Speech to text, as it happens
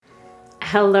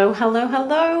Hello, hello,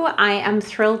 hello. I am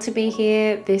thrilled to be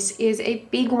here. This is a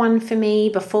big one for me.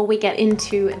 Before we get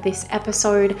into this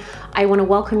episode, I want to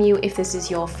welcome you if this is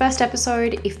your first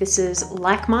episode. If this is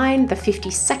like mine, the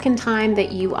 52nd time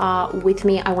that you are with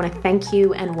me, I want to thank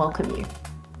you and welcome you.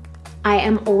 I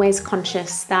am always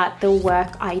conscious that the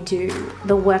work I do,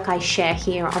 the work I share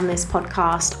here on this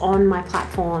podcast, on my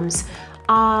platforms,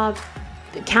 are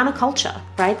counterculture,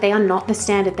 right? They are not the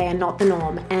standard, they are not the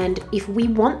norm. And if we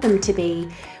want them to be,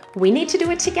 we need to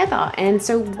do it together. And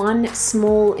so one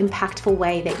small impactful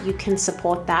way that you can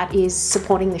support that is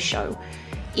supporting the show.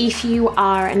 If you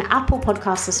are an Apple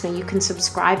Podcast listener, you can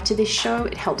subscribe to this show.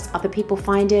 It helps other people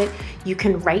find it. You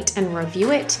can rate and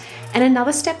review it. And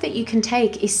another step that you can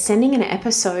take is sending an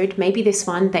episode, maybe this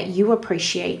one, that you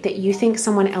appreciate, that you think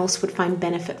someone else would find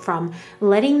benefit from,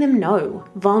 letting them know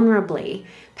vulnerably,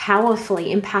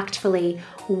 powerfully, impactfully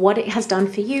what it has done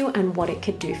for you and what it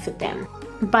could do for them.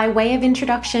 By way of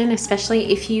introduction,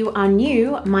 especially if you are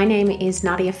new, my name is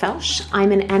Nadia Felsch.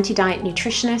 I'm an anti-diet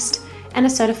nutritionist and a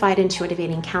certified intuitive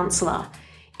eating counselor.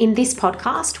 In this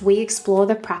podcast, we explore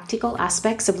the practical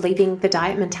aspects of leaving the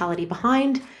diet mentality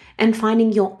behind and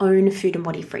finding your own food and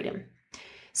body freedom.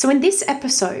 So in this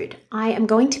episode, I am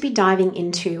going to be diving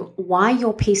into why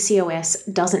your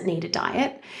PCOS doesn't need a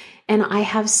diet. And I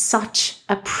have such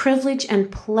a privilege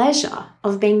and pleasure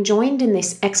of being joined in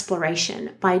this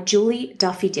exploration by Julie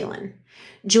Duffy-Dillon.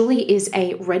 Julie is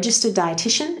a registered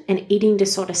dietitian, an eating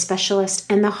disorder specialist,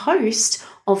 and the host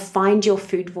of Find Your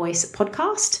Food Voice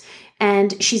podcast,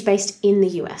 and she's based in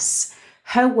the US.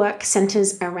 Her work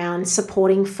centers around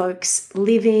supporting folks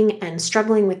living and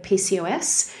struggling with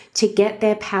PCOS to get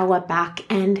their power back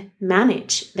and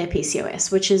manage their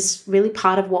PCOS, which is really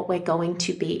part of what we're going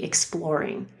to be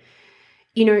exploring.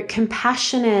 You know,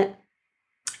 compassionate,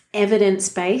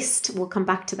 evidence-based, we'll come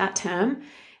back to that term,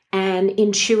 and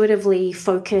intuitively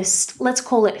focused, let's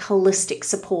call it holistic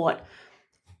support,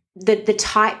 the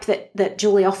type that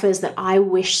Julie offers that I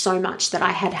wish so much that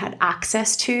I had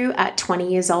access to at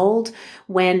 20 years old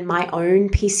when my own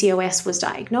PCOS was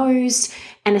diagnosed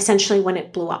and essentially when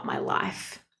it blew up my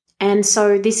life. And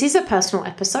so this is a personal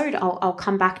episode. I'll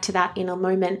come back to that in a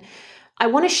moment. I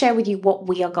want to share with you what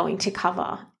we are going to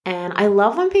cover. And I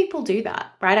love when people do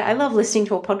that, right? I love listening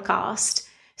to a podcast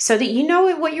so that you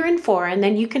know what you're in for and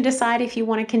then you can decide if you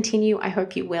want to continue. I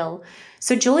hope you will.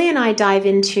 So Julie and I dive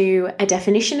into a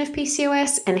definition of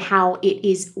PCOS and how it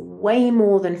is way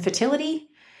more than fertility.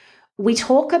 We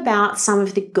talk about some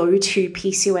of the go-to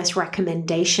PCOS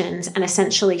recommendations and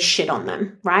essentially shit on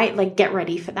them, right? Like get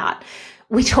ready for that.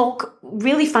 We talk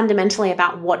really fundamentally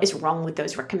about what is wrong with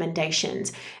those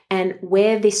recommendations and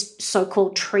where this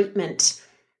so-called treatment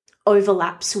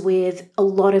overlaps with a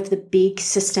lot of the big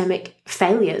systemic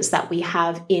failures that we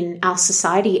have in our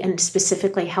society and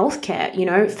specifically healthcare, you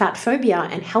know, fat phobia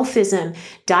and healthism,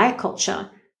 diet culture.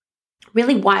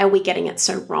 Really, why are we getting it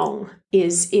so wrong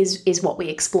is what we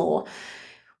explore.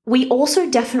 We also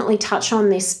definitely touch on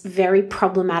this very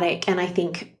problematic and I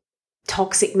think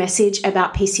toxic message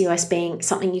about PCOS being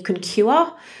something you can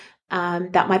cure.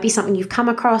 That might be something you've come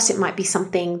across. It might be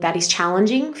something that is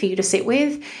challenging for you to sit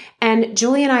with. And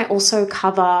Julie and I also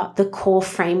cover the core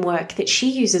framework that she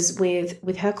uses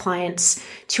with her clients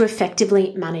to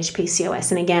effectively manage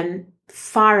PCOS. And again,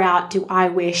 far out do I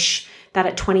wish that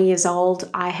at 20 years old,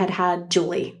 I had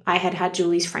Julie. I had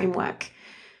Julie's framework.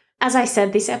 As I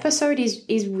said, this episode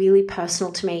is really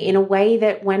personal to me in a way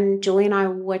that when Julie and I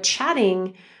were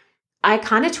chatting, I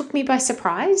kind of took me by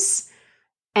surprise.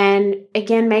 And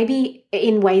again, maybe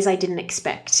in ways I didn't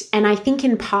expect. And I think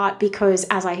in part because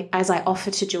as I offer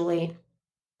to Julie,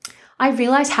 I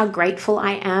realize how grateful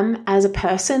I am as a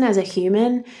person, as a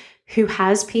human who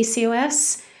has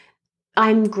PCOS.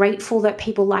 I'm grateful that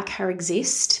people like her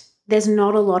exist. There's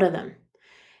not a lot of them.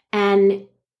 And,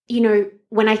 you know,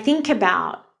 when I think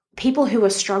about people who are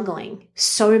struggling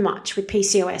so much with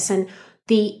PCOS and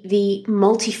the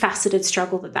multifaceted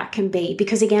struggle that can be,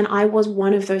 because again, I was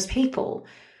one of those people.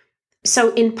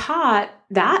 So in part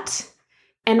that,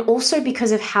 and also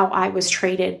because of how I was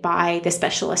treated by the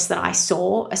specialists that I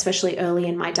saw, especially early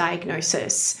in my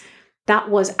diagnosis, that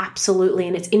was absolutely,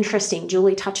 and it's interesting,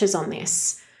 Julie touches on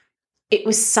this, it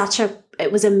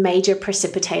was a major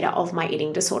precipitator of my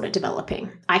eating disorder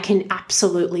developing. I can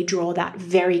absolutely draw that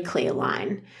very clear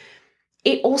line.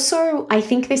 It also, I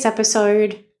think this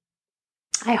episode,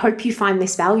 I hope you find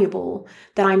this valuable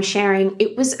that I'm sharing.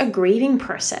 It was a grieving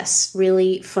process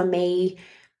really for me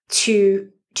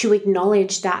to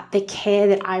acknowledge that the care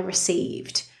that I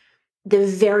received, the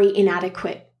very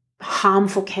inadequate,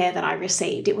 harmful care that I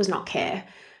received, it was not care.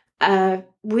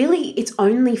 Really, its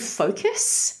only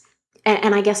focus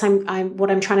and I guess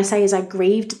what I'm trying to say is I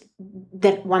grieved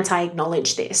that once I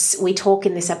acknowledged this. We talk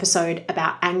in this episode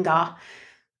about anger.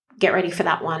 Get ready for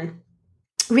that one.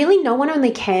 Really,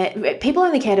 people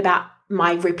only cared about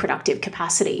my reproductive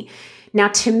capacity. Now,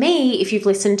 to me, if you've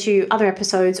listened to other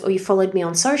episodes or you followed me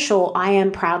on social, I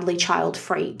am proudly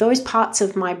child-free. Those parts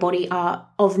of my body are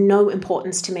of no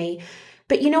importance to me.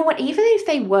 But you know what? Even if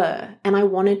they were, and I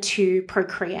wanted to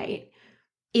procreate,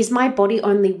 is my body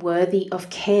only worthy of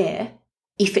care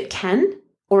if it can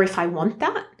or if I want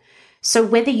that? So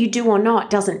whether you do or not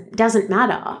doesn't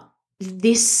matter.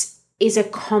 This is a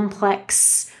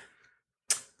complex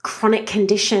chronic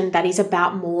condition that is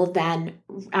about more than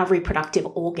our reproductive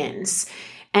organs.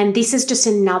 And this is just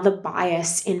another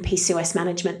bias in PCOS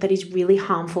management that is really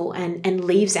harmful and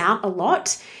leaves out a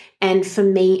lot. And for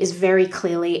me is very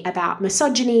clearly about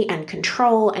misogyny and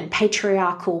control and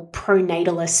patriarchal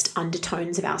pronatalist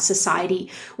undertones of our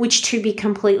society, which, to be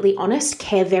completely honest,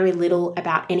 care very little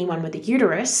about anyone with a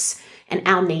uterus and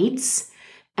our needs.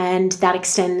 And that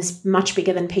extends much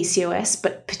bigger than PCOS,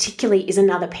 but particularly is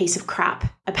another piece of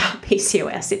crap about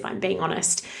PCOS, if I'm being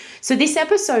honest. So this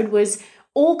episode was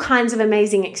all kinds of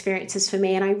amazing experiences for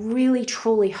me. And I really,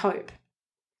 truly hope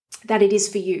that it is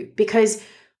for you, because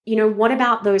you know, what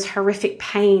about those horrific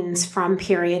pains from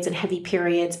periods and heavy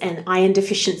periods and iron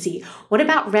deficiency? What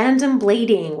about random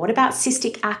bleeding? What about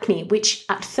cystic acne, which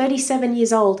at 37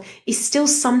 years old is still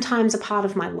sometimes a part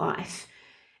of my life?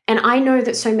 And I know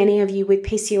that so many of you with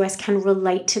PCOS can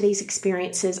relate to these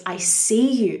experiences. I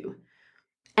see you.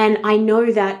 And I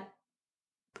know that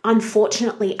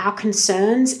unfortunately, our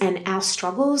concerns and our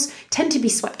struggles tend to be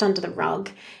swept under the rug.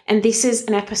 And this is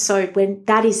an episode when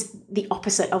that is the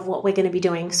opposite of what we're going to be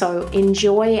doing. So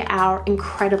enjoy our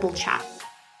incredible chat.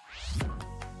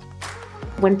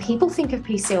 When people think of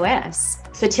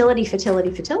PCOS,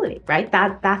 fertility, right?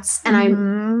 That's,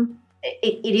 and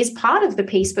it is part of the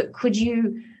piece, but could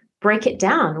you break it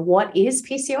down? What is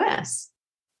PCOS?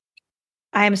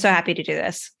 I am so happy to do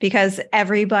this because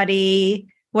maybe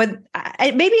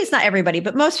it's not everybody,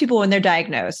 but most people, when they're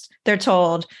diagnosed, they're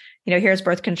told, you know, here's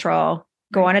birth control,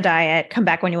 go on a diet, come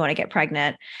back when you want to get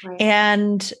pregnant. Right.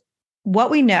 And what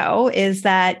we know is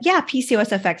that,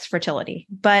 PCOS affects fertility,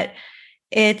 but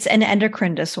it's an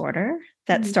endocrine disorder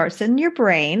that starts in your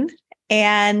brain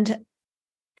and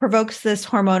provokes this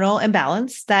hormonal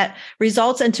imbalance that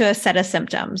results into a set of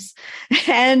symptoms.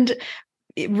 And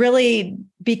really,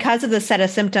 because of the set of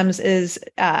symptoms is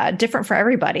different for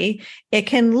everybody, it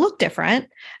can look different,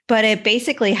 but it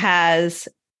basically has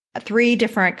 3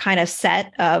 different kind of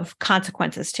set of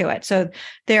consequences to it. So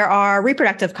there are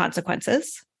reproductive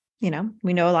consequences. You know,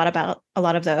 we know a lot about a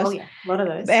lot of those. Oh yeah, a lot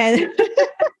of those.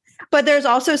 But there's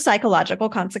also psychological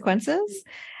consequences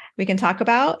we can talk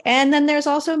about. And then there's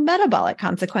also metabolic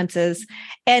consequences.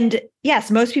 And yes,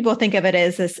 most people think of it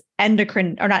as this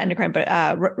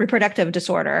reproductive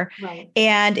disorder. Right.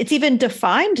 And it's even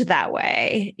defined that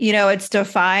way. You know, it's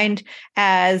defined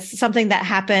as something that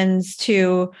happens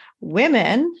to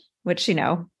women, which, you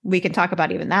know, we can talk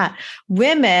about even that,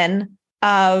 women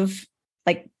of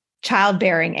like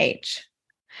childbearing age.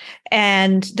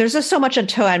 And there's just so much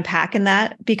to unpack in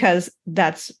that because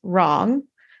that's wrong.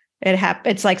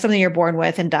 It's like something you're born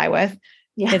with and die with.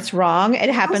 Yeah. It's wrong.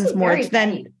 It happens more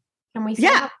than. Can we say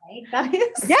how vague that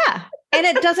is? Yeah. And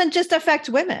it doesn't just affect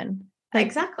women.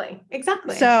 Exactly.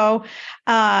 So,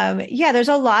 there's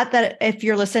a lot that if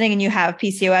you're listening and you have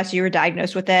PCOS, you were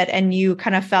diagnosed with it and you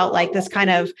kind of felt like this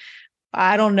kind of,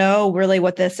 I don't know really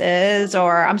what this is,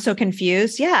 or I'm so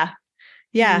confused. Yeah.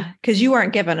 Because you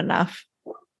weren't given enough.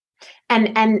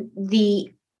 And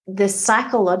the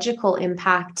psychological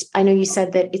impact, I know you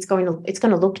said that it's going to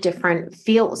look different,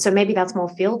 so maybe that's more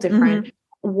feel different. Mm-hmm.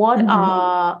 What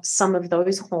are some of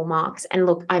those hallmarks? And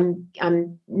look, I'm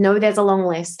know there's a long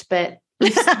list, but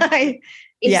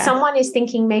if someone is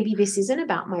thinking maybe this isn't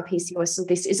about my PCOS, so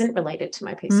this isn't related to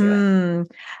my PCOS.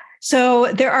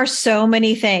 So there are so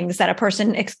many things that a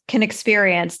person can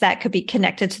experience that could be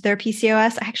connected to their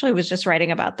PCOS. I actually was just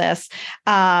writing about this.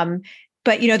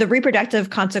 But, you know, the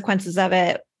reproductive consequences of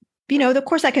it, you know, of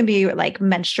course, that can be like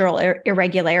menstrual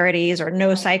irregularities or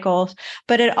no cycles,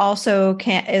 but it also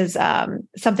is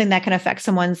something that can affect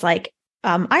someone's like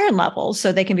iron levels.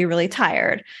 So they can be really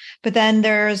tired. But then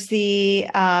there's the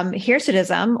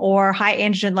hirsutism or high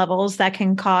androgen levels that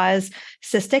can cause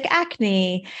cystic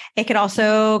acne. It can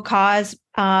also cause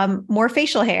more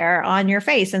facial hair on your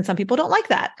face. And some people don't like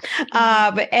that.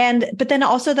 But then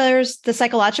also there's the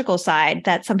psychological side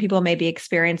that some people may be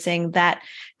experiencing that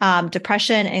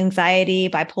depression, anxiety,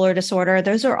 bipolar disorder.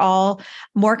 Those are all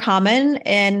more common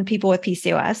in people with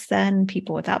PCOS than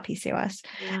people without PCOS.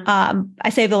 Yeah. I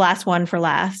save the last one for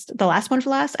last. The last one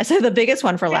for last? I save the biggest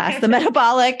one for last. The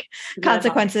metabolic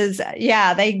consequences.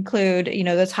 Yeah, they include,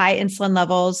 those high insulin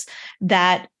levels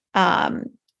that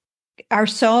are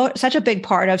such a big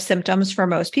part of symptoms for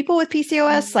most people with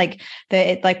PCOS,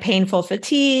 like painful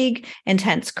fatigue,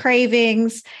 intense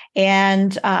cravings,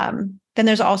 and then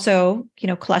there's also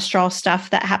cholesterol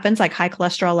stuff that happens, like high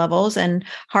cholesterol levels and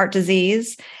heart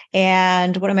disease.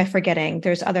 And what am I forgetting?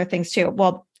 There's other things too.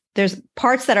 Well, there's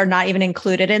parts that are not even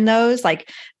included in those,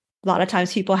 like a lot of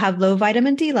times people have low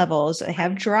vitamin D levels, they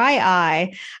have dry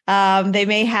eye, they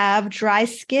may have dry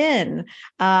skin.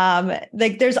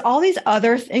 There's all these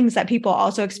other things that people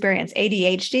also experience,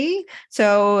 ADHD.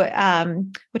 So,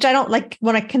 which I don't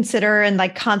want to consider in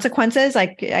consequences.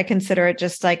 I consider it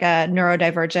just like a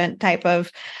neurodivergent type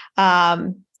of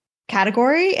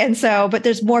category. And so, but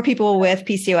there's more people with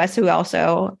PCOS who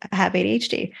also have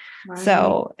ADHD. Right.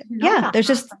 So there's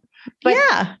just,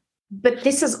 But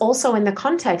this is also in the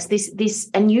context, this,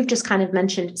 and you've just kind of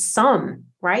mentioned some,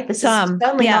 right? This is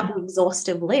certainly not an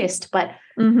exhaustive list, but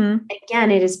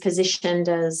again, it is positioned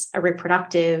as a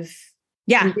reproductive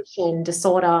condition,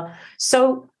 disorder.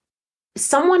 So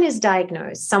someone is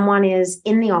diagnosed, someone is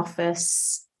in the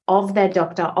office of their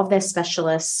doctor, of their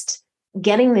specialist,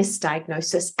 getting this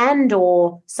diagnosis and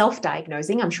or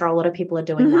self-diagnosing. I'm sure a lot of people are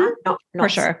doing that, not for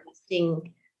sure.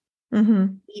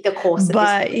 Either course.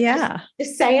 But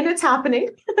just saying it's happening.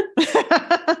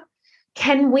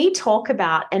 Can we talk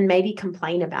about and maybe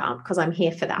complain about, because I'm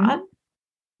here for that,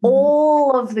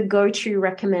 all of the go-to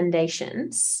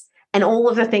recommendations and all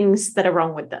of the things that are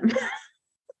wrong with them?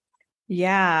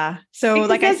 Yeah. So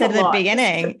like I said at the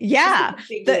beginning,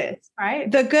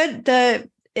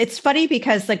 it's funny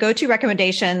because the go-to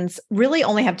recommendations really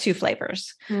only have two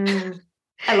flavors.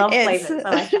 I love flavors. I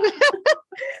like that.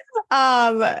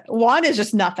 One is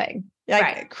just nothing,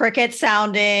 cricket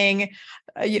sounding,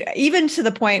 even to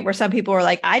the point where some people were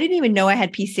like, I didn't even know I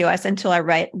had PCOS until I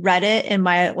read it in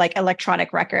my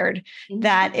electronic record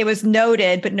that it was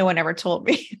noted, but no one ever told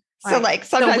me. So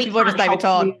sometimes people are just not even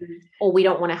told. Or we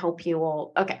don't want to help you,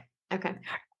 or okay.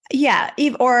 Yeah.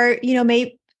 Or,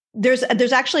 maybe there's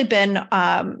actually been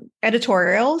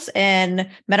editorials in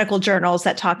medical journals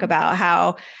that talk about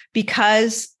how,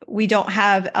 because we don't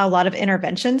have a lot of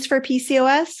interventions for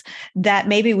PCOS, that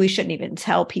maybe we shouldn't even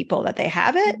tell people that they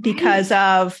have it because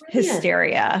of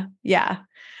hysteria. Yeah.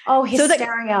 Oh,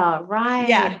 hysteria. Right.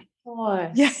 Yeah. Of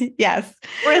course. Yeah. Yes.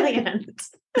 Brilliant.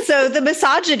 So the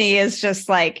misogyny is just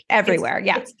everywhere.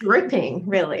 It's gripping,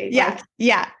 really. Yeah.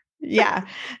 Yeah.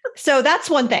 So that's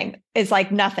one thing, is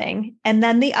nothing. And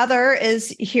then the other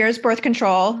is, here's birth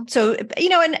control. So,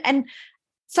 and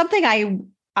something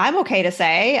I'm okay to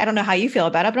say, I don't know how you feel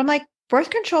about it, but I'm like, birth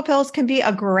control pills can be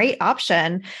a great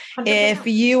option 100%. If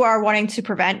you are wanting to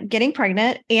prevent getting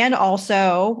pregnant, and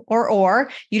also, or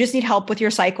you just need help with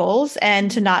your cycles and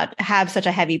to not have such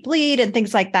a heavy bleed and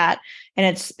things like that. And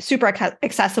it's super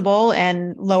accessible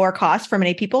and lower cost for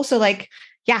many people. So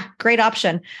great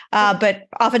option. But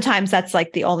oftentimes that's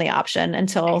the only option and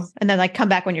then come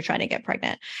back when you're trying to get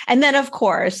pregnant. And then of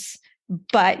course,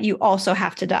 but you also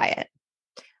have to diet.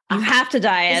 You have to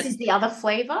diet. This is the other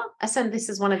flavor. I said this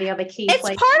is one of the other key flavors.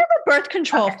 It's part of a birth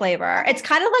control flavor. Okay. It's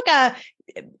kind of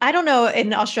I don't know,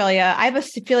 in Australia, I have a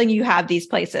feeling you have these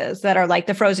places that are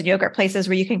the frozen yogurt places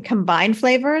where you can combine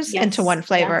flavors into one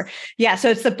flavor. Yes. Yeah. So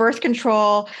it's the birth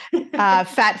control,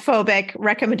 fat phobic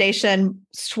recommendation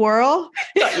swirl.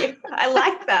 I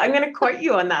like that. I'm going to quote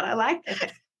you on that. I like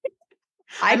it.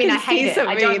 I hate it.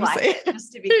 I don't like it.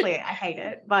 Just to be clear, I hate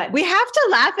it. But we have to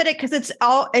laugh at it because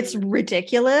it's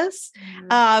ridiculous.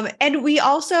 And we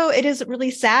also, it is really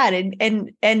sad.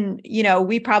 And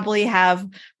we probably have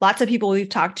lots of people we've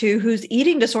talked to whose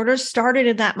eating disorders started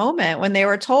in that moment when they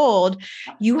were told,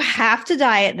 you have to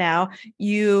diet now.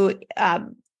 You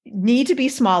need to be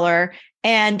smaller.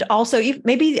 And also,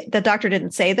 maybe the doctor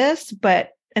didn't say this,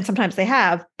 and sometimes they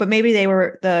have, but maybe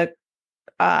the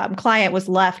client was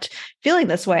left feeling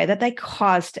this way, that they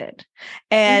caused it.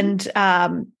 And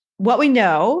what we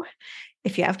know,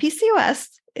 if you have PCOS,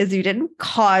 is you didn't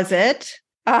cause it.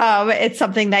 It's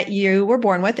something that you were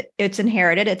born with. It's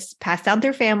inherited. It's passed down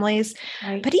through families.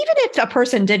 Right. But even if a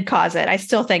person did cause it, I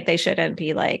still think they shouldn't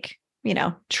be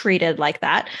treated like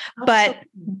that. But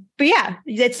yeah,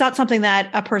 it's not something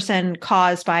that a person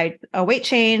caused by a weight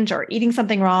change or eating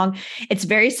something wrong. It's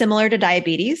very similar to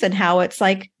diabetes and how it's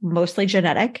mostly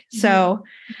genetic. So,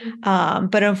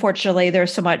 but unfortunately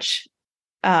there's so much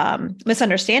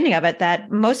misunderstanding of it that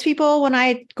most people, when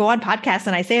I go on podcasts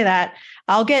and I say that,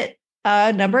 I'll get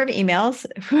a number of emails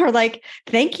who are like,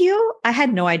 thank you. I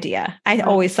had no idea. I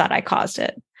always thought I caused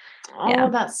it. Oh,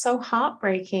 that's so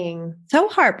heartbreaking. So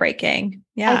heartbreaking.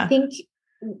 Yeah. I think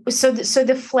so.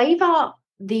 The flavor,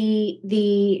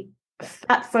 the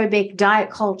fat phobic diet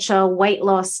culture, weight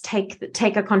loss, take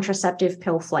a contraceptive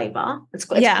pill flavor. It's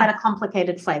quite a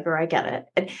complicated flavor. I get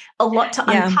it. A lot to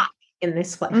unpack in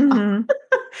this flavor. Mm-hmm.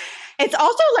 It's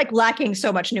also like lacking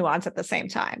so much nuance at the same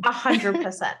time. 100%.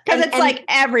 Because it's like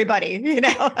everybody,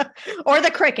 or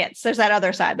the crickets. There's that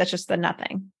other side that's just the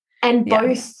nothing. And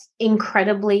both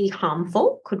incredibly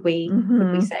harmful. Could we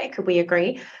say? Could we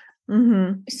agree?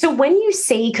 Mm-hmm. So when you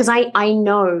see, because I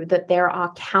know that there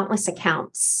are countless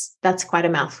accounts, that's quite a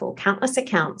mouthful, countless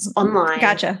accounts online.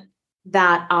 Gotcha.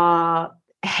 That are,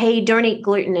 hey, don't eat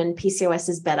gluten and PCOS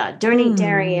is better. Don't eat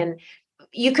dairy, and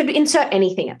you could insert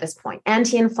anything at this point.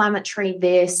 Anti-inflammatory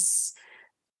this.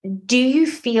 Do you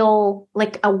feel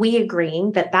like, are we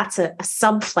agreeing that that's a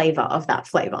sub-flavor of that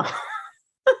flavor?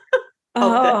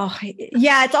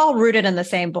 It's all rooted in the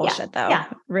same bullshit though. Yeah.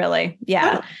 Really. Yeah.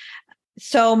 Totally.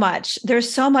 So much. There's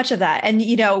so much of that. And,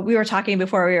 we were talking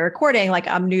before we were recording, like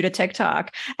I'm new to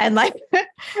TikTok and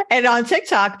and on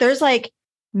TikTok, there's like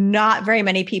not very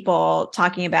many people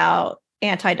talking about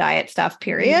anti-diet stuff,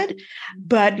 period. Mm-hmm.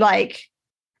 But like,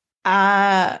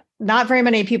 not very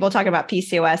many people talking about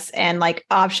PCOS and like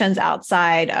options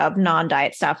outside of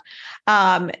non-diet stuff.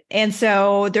 And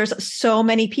so there's so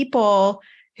many people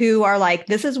who are like,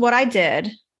 this is what I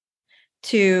did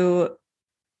to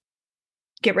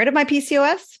get rid of my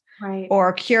PCOS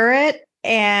or cure it.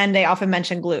 And they often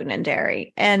mention gluten and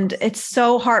dairy. And it's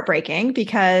so heartbreaking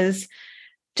because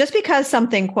just because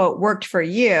something, quote, worked for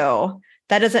you,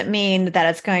 that doesn't mean that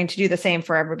it's going to do the same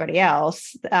for everybody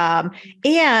else.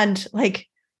 And like,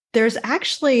 there's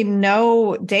actually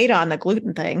no data on the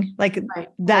gluten thing. Like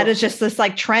that is just this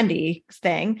like trendy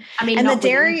thing. I mean, and the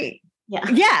dairy.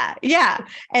 Yeah.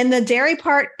 And the dairy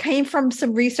part came from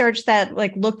some research that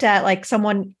like looked at like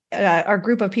someone, a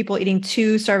group of people eating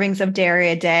 2 servings of dairy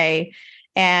a day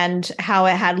and how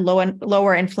it had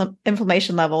lower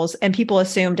inflammation levels. And people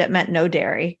assumed it meant no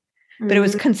dairy, but it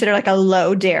was considered like a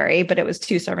low dairy, but it was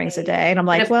 2 servings a day. And I'm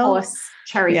like, of course,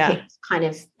 cherry picked kind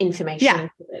of information.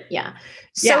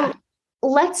 So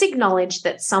let's acknowledge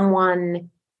that someone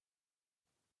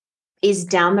is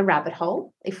down the rabbit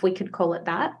hole, if we could call it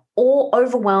that, or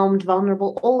overwhelmed,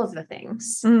 vulnerable, all of the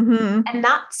things. Mm-hmm. And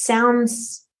that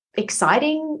sounds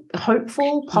exciting,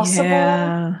 hopeful,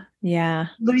 possible. Yeah.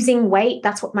 Losing weight,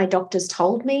 that's what my doctors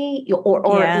told me,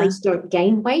 or at least don't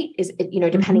gain weight, is,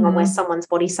 depending on where someone's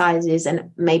body size is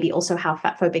and maybe also how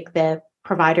fat phobic their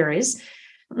provider is.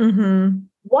 Mm-hmm.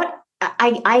 What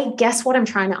I guess what I'm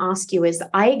trying to ask you is,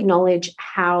 I acknowledge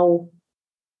how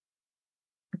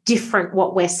different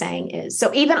what we're saying is.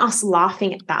 So even us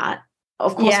laughing at that,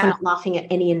 of course, we're not laughing at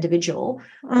any individual,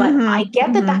 but I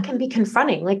get that can be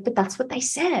confronting. Like, but that's what they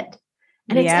said,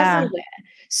 and it's everywhere.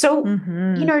 So,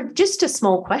 just a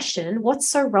small question: what's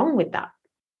so wrong with that?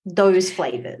 Those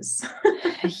flavors?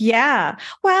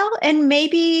 Well, and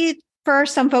maybe for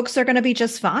some folks, they're going to be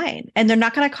just fine, and they're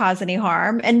not going to cause any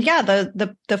harm. And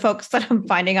the folks that I'm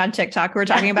finding on TikTok who are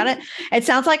talking about it, it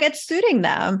sounds like it's suiting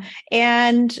them,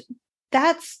 and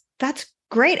that's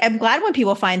great. I'm glad when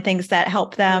people find things that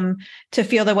help them to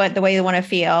feel the way they want to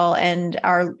feel and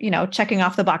are, checking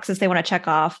off the boxes they want to check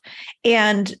off.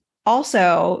 And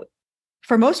also,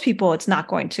 for most people, it's not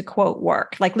going to, quote,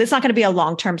 work. Like, it's not going to be a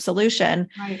long-term solution.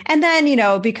 Right. And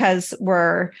then, because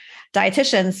we're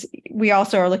dietitians, we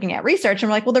also are looking at research and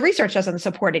we're like, well, the research doesn't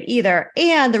support it either.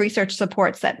 And the research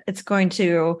supports that it's going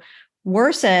to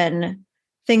worsen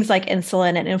things like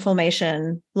insulin and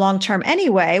inflammation long-term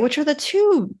anyway, which are the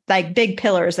 2 like big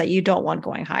pillars that you don't want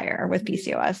going higher with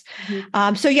PCOS.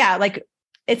 Mm-hmm. Like,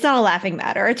 it's not a laughing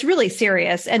matter. It's really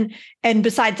serious. And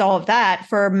besides all of that,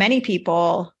 for many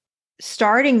people,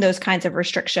 starting those kinds of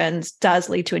restrictions does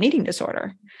lead to an eating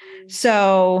disorder. Mm-hmm.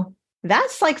 So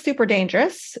that's like super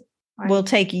dangerous. Right. Will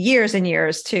take years and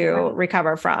years to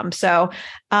recover from. So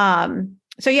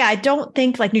I don't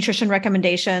think like nutrition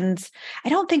recommendations, I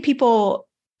don't think people,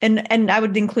 and I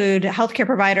would include healthcare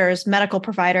providers, medical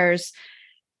providers,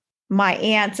 my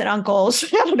aunts and uncles, I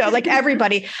don't know, like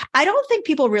everybody. I don't think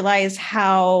people realize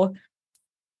how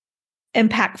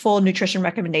impactful nutrition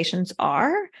recommendations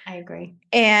are. I agree.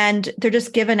 And they're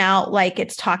just given out like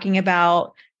it's talking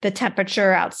about the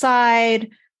temperature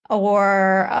outside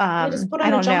or just put on I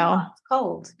don't know. It's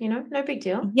cold, no big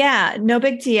deal. Yeah, no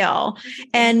big deal.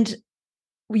 And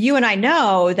you and I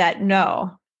know that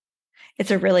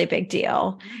it's a really big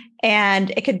deal.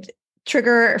 And it could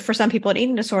trigger for some people an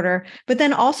eating disorder, but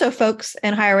then also folks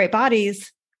in higher weight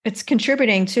bodies it's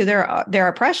contributing to their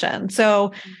oppression.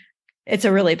 So it's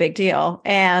a really big deal.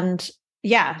 And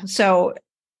yeah, so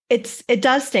it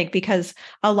does stink because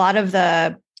a lot of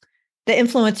the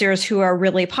influencers who are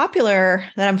really popular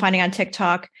that I'm finding on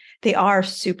TikTok, they are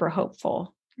super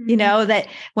hopeful. You know, that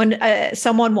when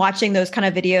someone watching those kind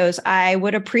of videos, I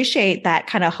would appreciate that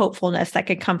kind of hopefulness that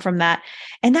could come from that.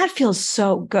 And that feels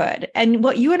so good. And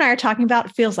what you and I are talking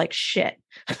about feels like shit.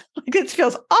 Like it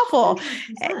feels awful.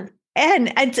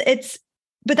 And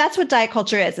but that's what diet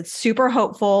culture is. It's super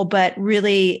hopeful, but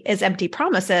really is empty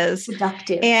promises.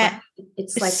 Seductive. And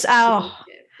it's like,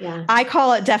 yeah, I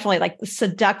call it definitely like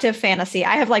seductive fantasy.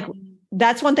 I have like,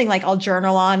 that's one thing like I'll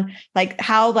journal on, like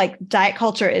how like diet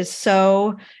culture is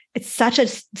it's such a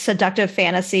seductive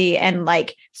fantasy and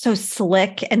like so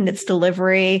slick in its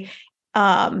delivery.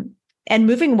 And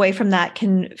moving away from that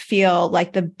can feel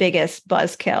like the biggest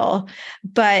buzzkill,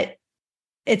 but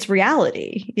it's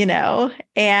reality, you know?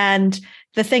 And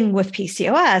the thing with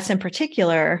PCOS in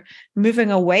particular,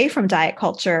 moving away from diet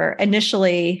culture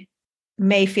initially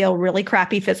may feel really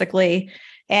crappy physically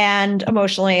and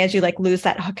emotionally as you like lose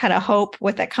that kind of hope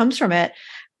with that comes from it.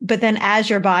 But then as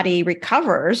your body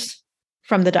recovers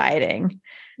from the dieting,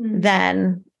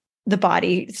 then the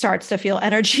body starts to feel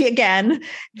energy again,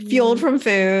 fueled from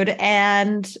food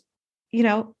and, you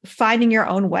know, finding your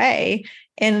own way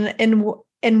in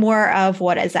more of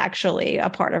what is actually a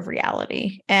part of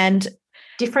reality. And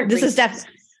different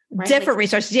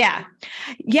resources. Yeah.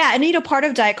 Yeah. And, you know, part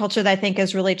of diet culture that I think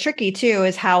is really tricky too,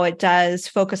 is how it does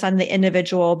focus on the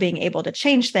individual being able to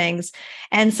change things.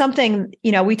 And something,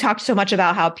 you know, we talked so much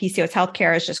about how PCOS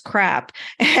healthcare is just crap.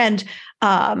 And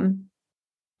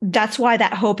that's why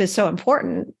that hope is so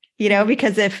important, you know,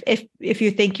 because if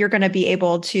you think you're going to be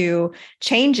able to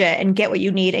change it and get what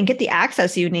you need and get the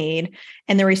access you need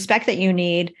and the respect that you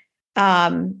need,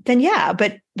 then yeah.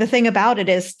 But the thing about it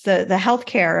is the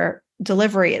healthcare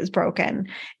delivery is broken.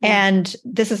 Yeah. And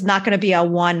this is not going to be a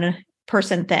one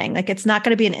person thing. Like it's not going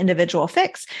to be an individual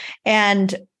fix.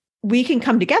 And we can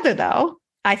come together though,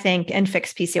 I think, and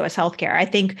fix PCOS healthcare. I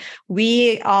think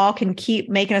we all can keep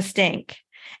making a stink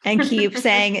and keep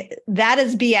saying that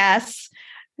is BS.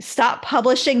 Stop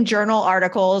publishing journal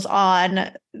articles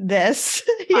on this,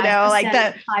 you know, like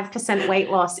that 5% weight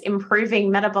loss,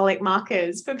 improving metabolic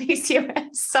markers for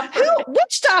PCOS.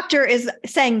 Which doctor is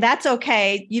saying that's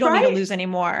okay? You don't need to lose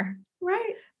anymore.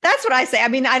 Right. That's what I say. I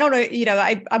mean, I don't know, you know,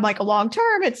 I'm like a long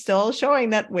term, it's still showing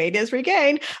that weight is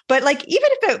regained. But like, even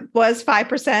if it was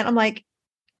 5%, I'm like,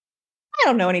 I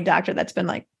don't know any doctor that's been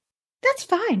like, that's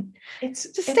fine.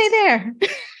 Just stay there.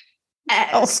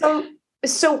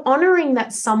 So honoring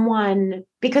that someone,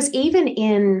 because even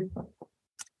in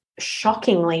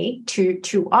shockingly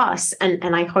to us,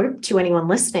 and I hope to anyone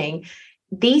listening,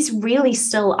 these really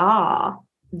still are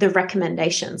the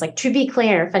recommendations. Like, to be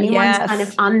clear, if anyone's kind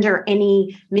of under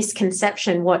any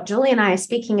misconception, what Julie and I are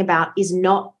speaking about is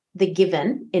not the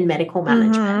given in medical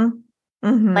management.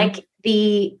 Like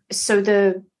the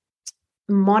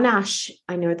Monash,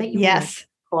 I know that you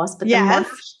course, but the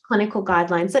Monash clinical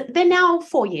guidelines, that they're now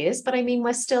 4 years, but I mean,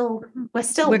 we're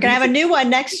going to have a new one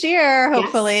next year,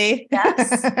 hopefully.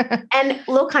 Yes. And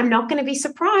look, I'm not going to be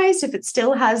surprised if it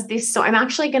still has this. So I'm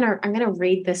actually I'm going to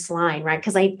read this line, right?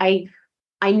 Because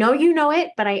I know you know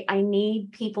it, but I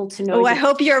need people to know. Oh, I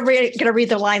hope you're going to read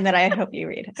the line that I hope you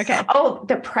read. Okay. Oh,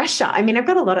 the pressure. I mean, I've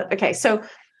got a lot of, okay. So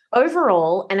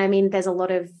overall, and I mean, there's a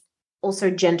lot of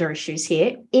also gender issues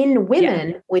here in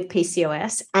women with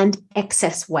PCOS and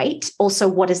excess weight. Also,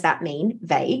 what does that mean?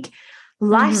 Vague.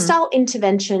 Lifestyle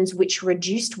interventions which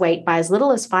reduced weight by as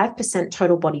little as 5%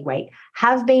 total body weight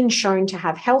have been shown to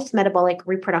have health, metabolic,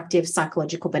 reproductive,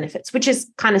 psychological benefits, which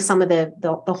is kind of some of the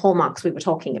hallmarks we were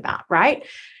talking about, right?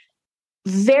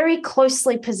 Very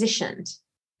closely positioned.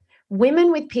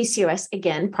 Women with PCOS,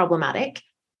 again, problematic,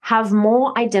 have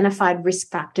more identified risk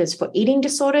factors for eating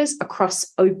disorders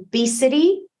across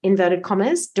obesity, inverted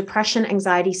commas, depression,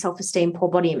 anxiety, self-esteem, poor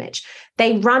body image.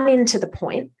 They run into the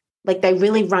point, like they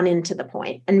really run into the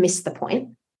point and miss the point.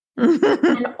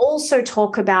 And also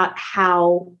talk about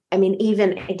how, I mean,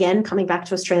 even again, coming back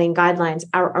to Australian guidelines,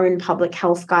 our own public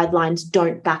health guidelines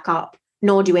don't back up,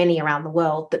 nor do any around the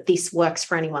world, that this works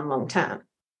for anyone long-term.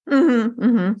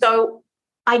 So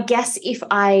I guess if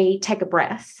I take a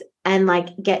breath and like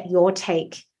get your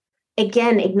take,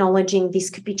 again, acknowledging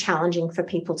this could be challenging for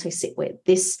people to sit with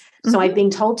this. So I've been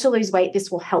told to lose weight.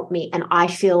 This will help me. And I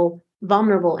feel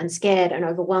vulnerable and scared and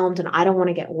overwhelmed and I don't want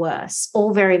to get worse.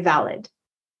 All very valid.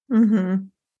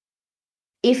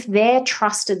 if their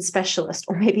trusted specialist,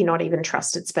 or maybe not even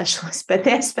trusted specialist, but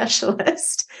their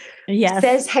specialist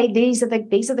says, hey, these are the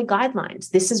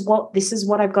guidelines. This is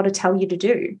what I've got to tell you to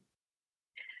do.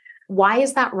 Why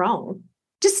is that wrong?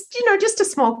 Just a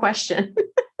small question.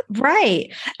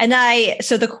 Right. And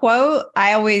so the quote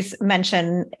I always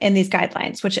mention in these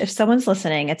guidelines, which if someone's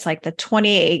listening, it's like the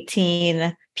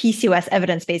 2018 PCOS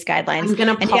evidence-based guidelines. I'm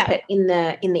going to pop it in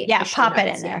the pop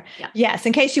it in there. Yeah. Yes.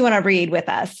 In case you want to read with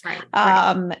us.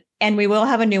 Right. And we will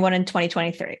have a new one in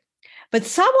 2023, but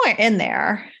somewhere in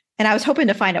there, and I was hoping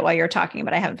to find it while you're talking,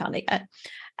 but I haven't found it yet.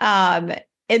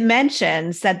 It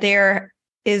mentions that there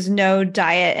is no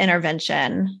diet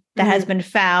intervention that has been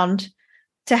found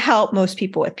to help most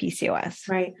people with PCOS.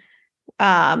 Right.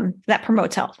 That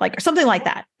promotes health, like, or something like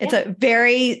that. It's a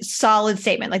very solid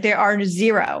statement. Like, there are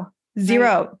zero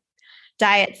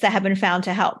diets that have been found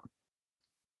to help.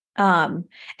 And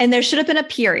there should have been a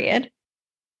period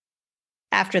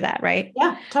after that, right?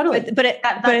 Yeah, totally. But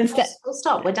instead, we'll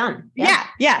stop. We're done.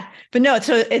 Yeah. But no,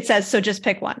 so it says, so just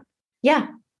pick one. Yeah.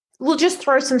 We'll just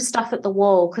throw some stuff at the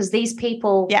wall because these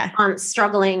people aren't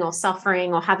struggling or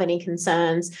suffering or have any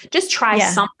concerns. Just try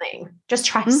something. Just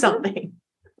try something.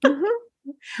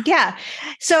 Yeah.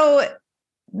 So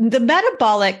the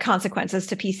metabolic consequences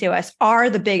to PCOS are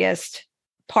the biggest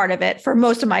part of it for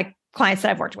most of my clients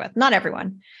that I've worked with. Not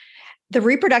everyone. The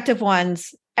reproductive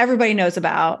ones, everybody knows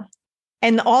about.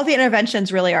 And all the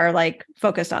interventions really are like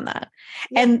focused on that.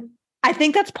 Yeah. And I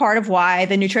think that's part of why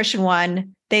the nutrition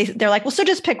one, they're like, well, so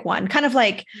just pick one, kind of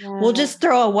like, we'll just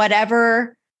throw a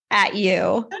whatever at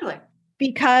you. Totally.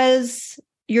 Because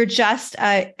you're just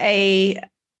a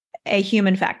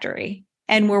human factory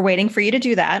and we're waiting for you to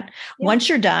do that. Yeah. Once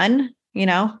you're done,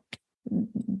 I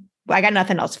got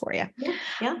nothing else for you.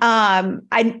 Yeah.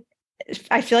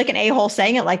 I feel like an a-hole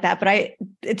saying it like that, but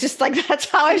it's just like, that's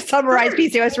how I summarize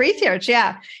PCOS research.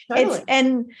 Yeah. Totally.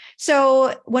 And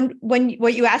so when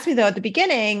what you asked me though, at the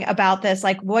beginning about this,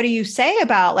 like, what do you say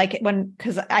about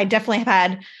because I definitely have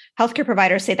had healthcare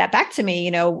providers say that back to me,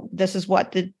 this is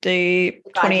what the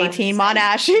 2018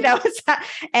 Monash,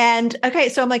 and okay.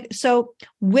 So I'm like, so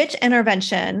which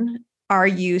intervention are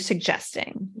you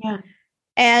suggesting? Yeah.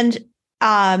 And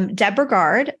Deb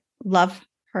Burgard, love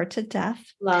her to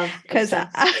death. Love. Because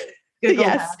Google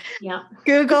yes. her. Yeah.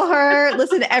 Google her.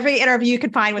 Listen to every interview you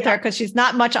can find with her because she's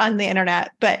not much on the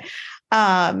internet. But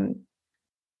I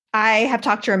have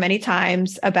talked to her many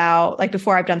times about, like,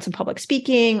 before I've done some public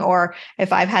speaking or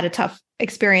if I've had a tough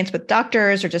experience with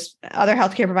doctors or just other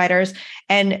healthcare providers.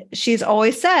 And she's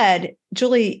always said,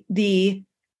 Julie, the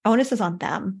onus is on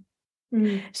them.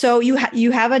 Mm. So you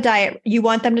have a diet, you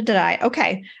want them to diet.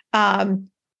 Okay.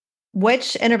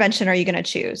 Which intervention are you going to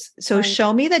choose? So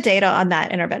show me the data on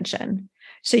that intervention.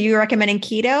 So you're recommending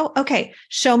keto? Okay.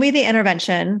 Show me the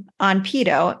intervention on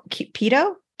keto.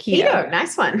 Keto.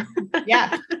 Nice one.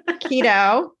 Yeah.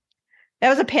 Keto. That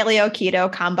was a paleo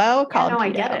keto combo called. No, I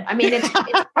get it. I mean, it's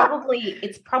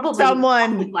probably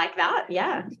someone like that.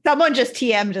 Yeah. Someone just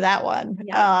TM'd that one.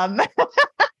 Yeah.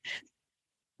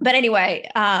 But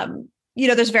anyway,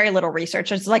 there's very little research.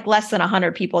 There's like less than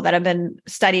 100 people that have been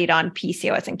studied on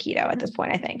PCOS and keto at this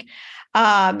point, I think.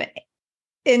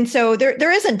 And so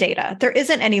there isn't data. There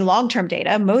isn't any long-term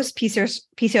data. Most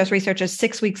PCOS research is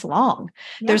 6 weeks long.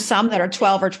 Yeah. There's some that are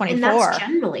 12 or 24. And that's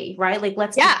generally, right? Like,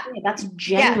 let's be clear, that's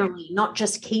generally not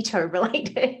just keto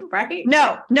related, right?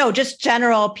 No, just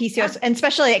general PCOS, and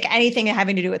especially like anything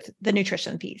having to do with the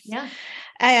nutrition piece. Yeah.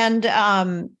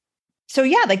 And so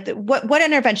like what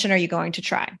intervention are you going to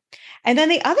try? And then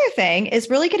the other thing is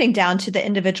really getting down to the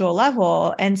individual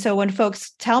level. And so when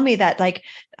folks tell me that, like,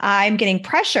 I'm getting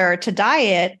pressure to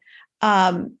diet,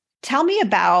 tell me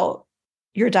about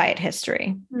your diet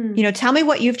history. Tell me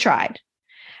what you've tried.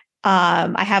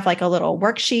 I have like a little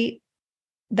worksheet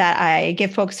that I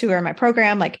give folks who are in my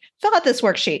program, like, fill out this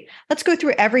worksheet. Let's go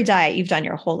through every diet you've done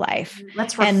your whole life.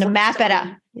 Let's map it out.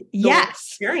 Yes.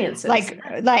 Experiences.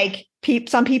 Like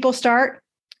some people start.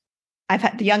 I've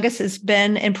had the youngest has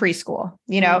been in preschool,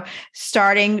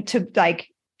 starting to like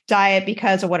diet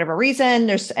because of whatever reason.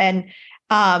 There's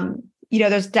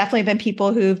definitely been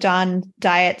people who've done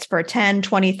diets for 10,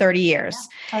 20, 30 years.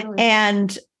 Yeah, totally.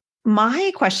 And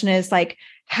my question is, like,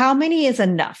 how many is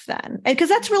enough then? And because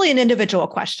that's really an individual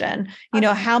question,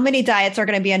 how many diets are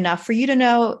going to be enough for you to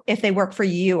know if they work for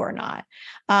you or not?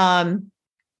 And,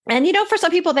 for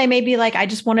some people, they may be like, I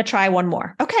just want to try one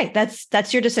more. Okay.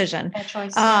 That's your decision. That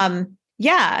choice,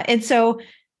 yeah. And so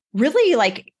really,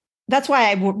 like, that's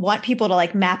why I want people to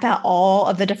like map out all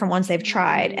of the different ones they've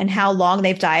tried and how long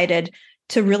they've dieted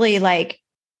to really like,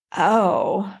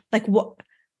 why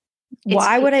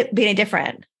would it be any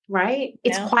different? right?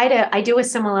 It's I do a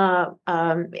similar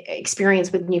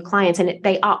experience with new clients, and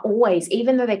they are always,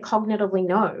 even though they cognitively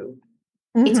know,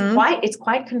 it's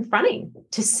quite confronting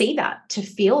to see that, to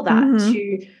feel that,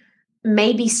 to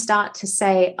maybe start to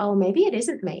say, oh, maybe it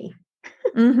isn't me.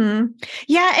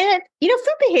 Yeah. And,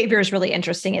 food behavior is really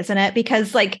interesting, isn't it?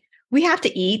 Because like we have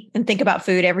to eat and think about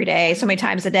food every day, so many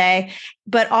times a day.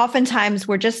 But oftentimes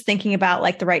we're just thinking about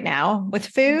like the right now with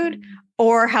food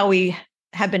or how we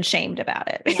have been shamed about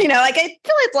it. Yeah. Like I feel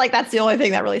it's like that's the only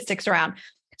thing that really sticks around.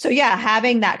 So yeah,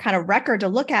 having that kind of record to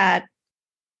look at.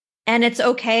 And it's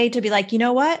okay to be like, you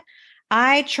know what?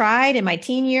 I tried in my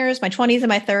teen years, my 20s and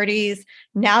my 30s.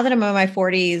 Now that I'm in my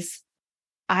 40s,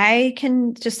 I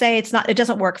can just say it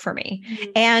doesn't work for me.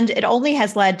 And it only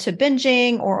has led to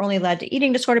binging or only led to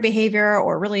eating disorder behavior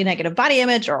or really negative body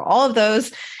image or all of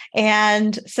those.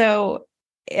 And so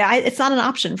it's not an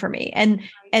option for me.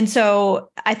 And so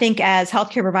I think as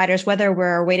healthcare providers, whether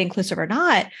we're weight inclusive or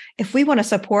not, if we want to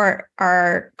support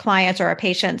our clients or our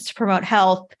patients to promote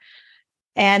health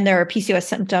and their PCOS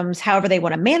symptoms, however they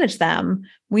want to manage them,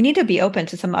 we need to be open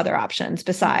to some other options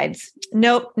besides,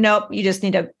 nope, you just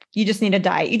need a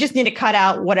diet. You just need to cut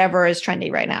out whatever is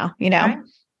trendy right now, Right?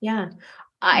 Yeah.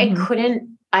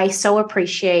 I so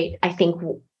appreciate, I think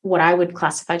what I would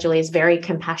classify, Julie, as very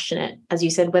compassionate, as you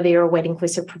said, whether you're a weight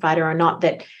inclusive provider or not,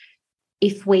 that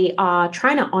if we are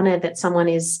trying to honor that someone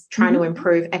is trying to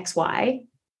improve XY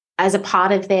as a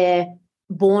part of their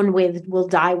born with, will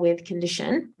die with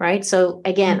condition, right? So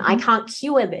again, I can't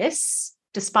cure this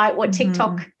despite what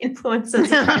TikTok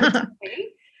influencers are trying to tell me.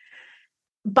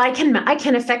 But I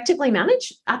can effectively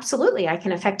manage. Absolutely. I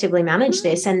can effectively manage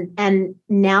this. And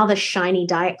now the shiny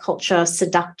diet culture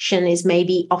seduction is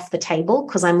maybe off the table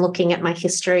because I'm looking at my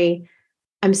history.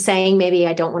 I'm saying maybe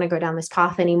I don't want to go down this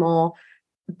path anymore.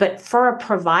 But for a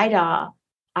provider,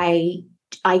 I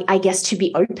guess to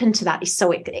be open to that is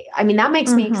so, that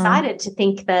makes me excited to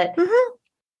think that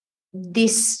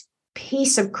this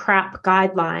piece of crap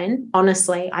guideline,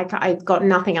 honestly, I've got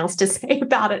nothing else to say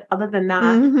about it other than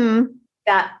that,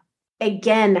 that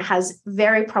again has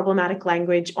very problematic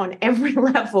language on every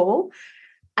level.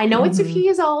 I know it's a few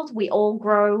years old. We all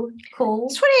grow. Cool.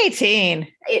 It's 2018.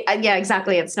 Yeah,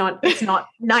 exactly. It's not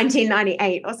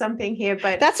 1998 or something here,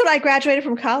 but that's when I graduated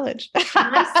from college.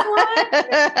 Nice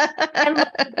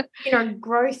one. And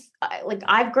growth. Like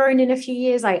I've grown in a few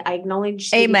years. I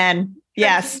acknowledge. Amen.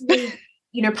 Yes.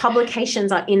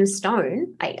 Publications are in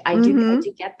stone. I do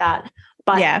get that.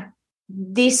 But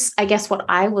this, I guess, what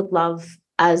I would love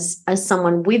as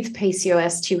someone with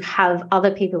PCOS to have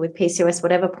other people with PCOS,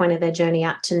 whatever point of their journey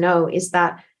at, to know is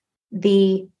that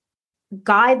the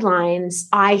guidelines,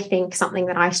 I think something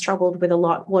that I struggled with a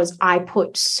lot was I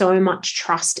put so much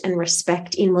trust and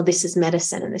respect in, well, this is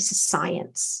medicine and this is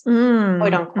science,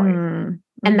 quote unquote.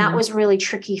 And that was really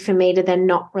tricky for me to then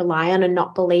not rely on and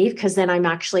not believe, because then I'm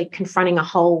actually confronting a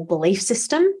whole belief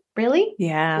system, really.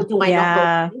 Yeah. Or do I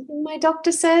not believe anything my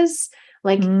doctor says?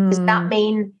 Like, does that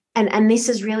mean, and this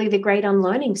is really the great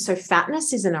unlearning. So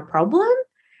fatness isn't a problem.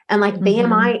 And like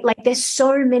BMI, like there's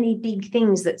so many big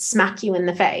things that smack you in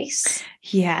the face.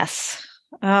 Yes.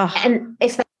 And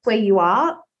if that's where you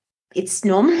are, it's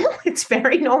normal. It's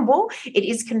very normal. It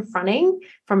is confronting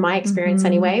from my experience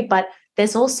anyway. But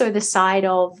there's also the side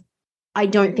of, I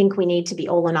don't think we need to be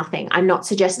all or nothing. I'm not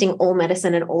suggesting all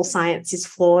medicine and all science is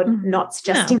flawed, not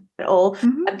suggesting at all.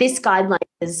 But this guideline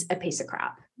is a piece of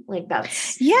crap. Like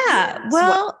that's.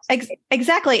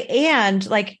 Exactly. And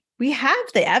like, we have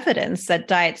the evidence that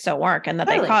diets don't work and that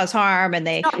they cause harm and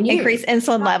they increase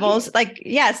insulin levels. Like,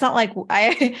 it's not like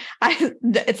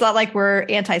it's not like we're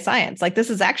anti-science. Like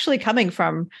this is actually coming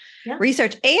from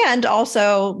research and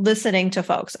also listening to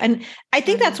folks. And I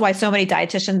think that's why so many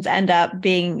dietitians end up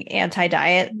being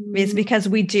anti-diet is because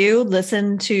we do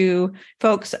listen to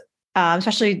folks,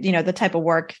 especially, the type of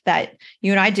work that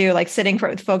you and I do, like sitting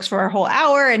with folks for a whole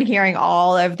hour and hearing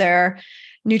all of their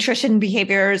nutrition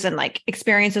behaviors and like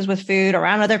experiences with food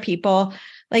around other people.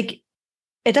 Like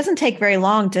it doesn't take very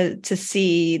long to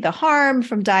see the harm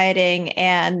from dieting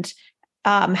and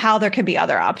how there can be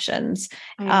other options.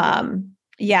 And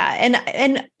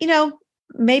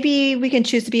maybe we can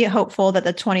choose to be hopeful that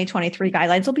the 2023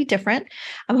 guidelines will be different.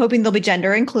 I'm hoping they'll be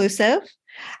gender inclusive.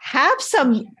 Have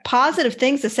some positive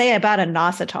things to say about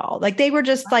inositol. Like they were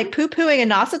just like poo-pooing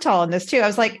inositol in this too. I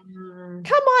was like,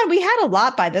 come on, we had a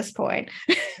lot by this point.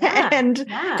 And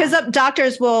because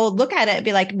doctors will look at it and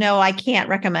be like, no, I can't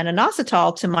recommend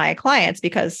inositol to my clients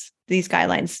because these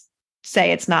guidelines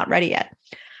say it's not ready yet.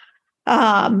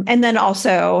 And then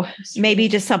also maybe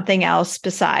just something else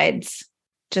besides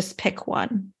just pick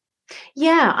one.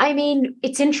 Yeah, I mean,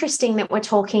 it's interesting that we're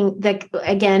talking that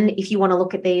again, if you want to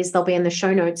look at these, they'll be in the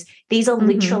show notes. These are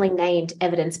literally named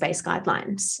evidence-based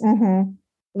guidelines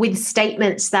with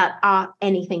statements that are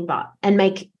anything but and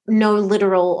make no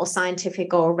literal or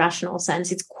scientific or rational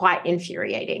sense. It's quite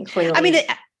infuriating, clearly. I mean,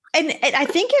 and I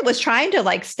think it was trying to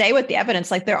like stay with the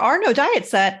evidence. Like there are no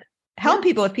diets that help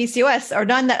people with PCOS, or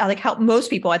none that like help most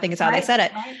people, I think is how they said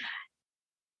it. Right.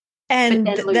 And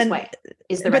but then lose weight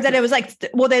is the but then it was like,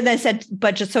 well, then they said,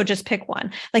 but just pick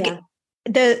one. Like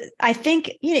I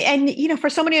think, for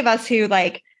so many of us who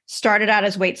like started out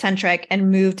as weight centric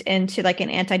and moved into like an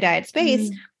anti-diet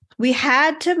space, we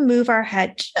had to move our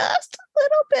head just a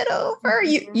little bit over.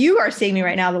 You are seeing me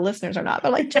right now. The listeners are not,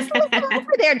 but like just a little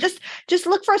over there. Just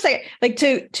look for a second, like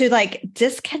to like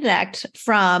disconnect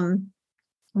from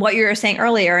what you were saying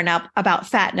earlier and about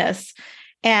fatness,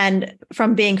 and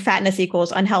from being fatness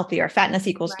equals unhealthy or fatness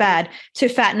equals bad to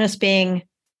fatness being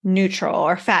neutral,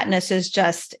 or fatness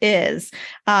is,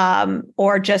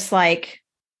 or just like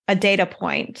a data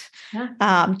point.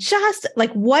 Just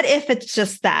like, what if it's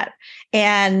just that?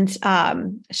 And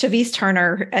Shavise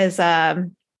Turner is a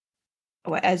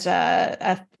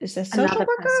social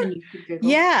worker.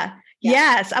 Yeah.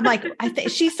 Yes. I'm like, I think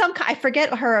she's I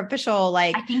forget her official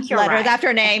like letters after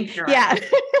her name. Yeah.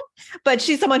 But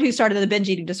she's someone who started the Binge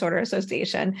Eating Disorder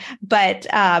Association, but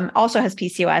also has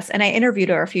PCOS. And I interviewed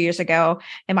her a few years ago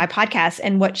in my podcast.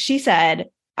 And what she said,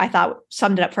 I thought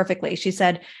summed it up perfectly. She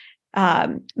said,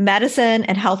 medicine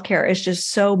and healthcare is just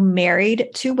so married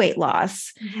to weight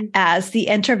loss as the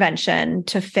intervention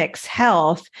to fix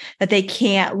health that they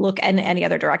can't look in any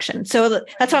other direction. So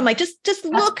that's why I'm like, just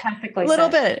look a little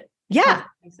bit. Yeah.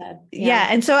 Yeah.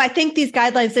 And so I think these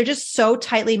guidelines, they're just so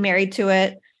tightly married to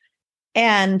it.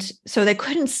 And so they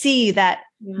couldn't see that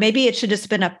maybe it should just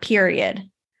been a period.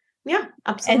 Yeah,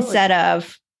 absolutely. Instead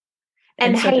of.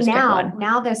 And hey,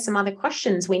 now there's some other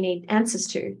questions we need answers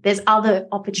to. There's other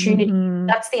opportunities.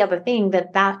 That's the other thing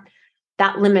that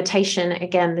limitation,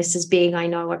 again, this is big, I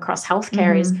know, across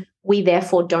healthcare, is we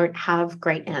therefore don't have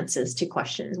great answers to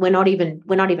questions. We're not even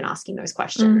asking those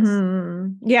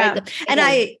questions. Yeah.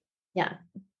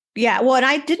 Well, and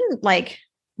I didn't like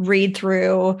read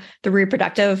through the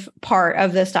reproductive part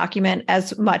of this document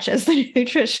as much as the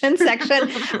nutrition section,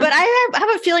 but I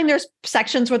have a feeling there's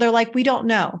sections where they're like, we don't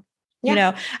know.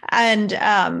 And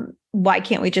why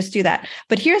can't we just do that?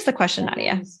 But here's the question,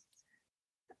 Nadia.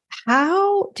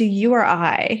 How do you or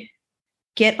I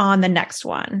get on the next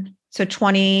one? So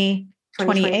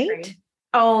 2028?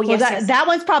 Oh, yes. Well, that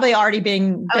one's probably already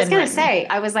being. I was going to say,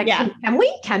 I was like, can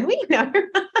we? No.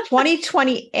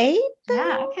 2028?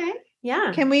 Yeah. Okay.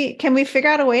 Yeah. Can we figure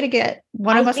out a way to get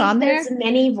one of us on there? There's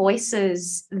many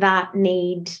voices that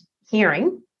need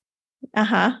hearing. And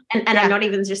I'm not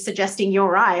even just suggesting you're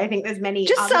right. I think there's many.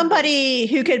 Just somebody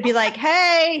who could be like,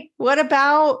 hey, what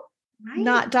about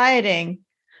not dieting?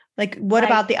 Like, what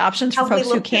about the options for folks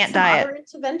who can't diet? Other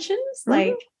interventions,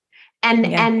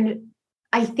 and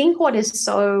I think what is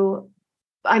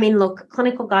look,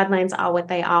 clinical guidelines are what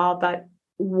they are, but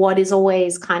what is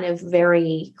always kind of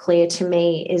very clear to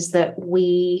me is that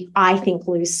I think,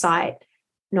 lose sight,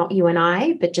 not you and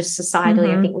I, but just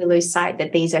societally, I think we lose sight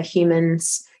that these are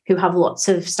humans who have lots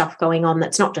of stuff going on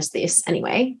that's not just this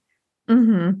anyway,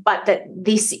 but that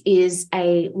this is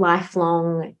a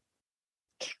lifelong,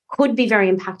 could be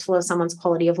very impactful of someone's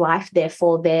quality of life,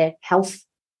 therefore their health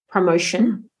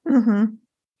promotion.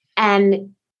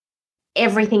 And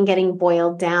everything getting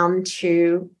boiled down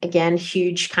to, again,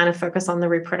 huge kind of focus on the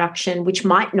reproduction, which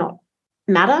might not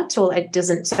matter to,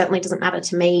 certainly doesn't matter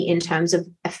to me in terms of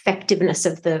effectiveness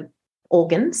of the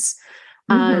organs.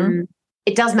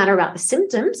 It does matter about the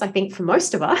symptoms, I think, for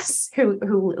most of us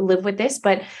who live with this,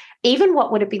 but even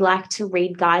what would it be like to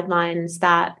read guidelines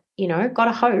that, got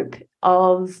a hope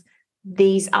of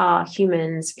these are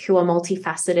humans who are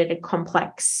multifaceted and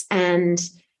complex, and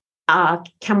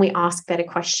can we ask better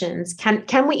questions?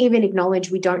 Can we even acknowledge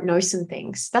we don't know some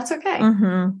things? That's okay.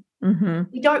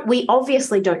 We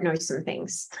obviously don't know some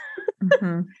things,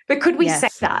 but could we say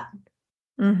that?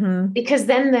 Because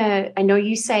then I know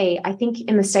you say, I think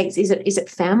in the States, is it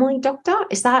family doctor?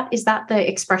 Is that the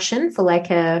expression for like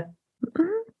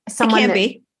someone? It can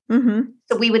be.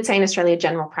 So we would say in Australia,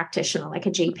 general practitioner, like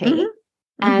a GP.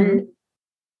 And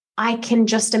I can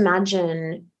just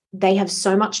imagine they have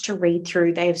so much to read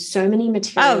through. They have so many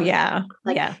materials. Oh, yeah.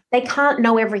 They can't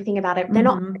know everything about it. They're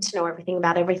not meant to know everything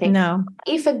about everything. No.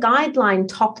 If a guideline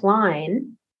top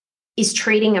line is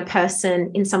treating a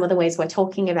person in some of the ways we're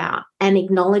talking about and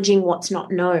acknowledging what's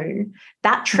not known,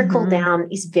 that trickle down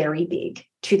is very big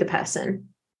to the person.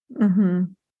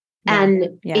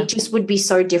 And it just would be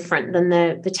so different than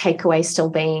the takeaway still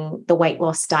being the weight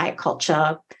loss diet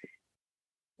culture,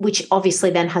 which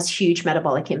obviously then has huge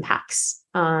metabolic impacts.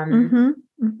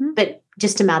 But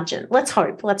just imagine, let's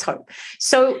hope.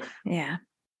 So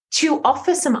to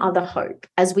offer some other hope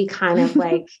as we kind of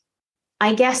like,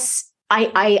 I guess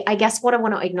what I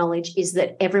want to acknowledge is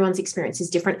that everyone's experience is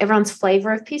different. Everyone's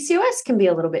flavor of PCOS can be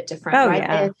a little bit different,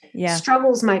 right? Their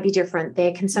struggles might be different.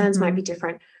 Their concerns might be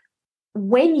different.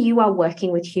 When you are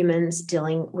working with humans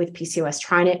dealing with PCOS,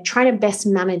 trying to best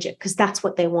manage it, because that's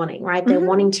what they're wanting, right? They're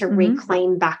wanting to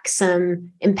reclaim back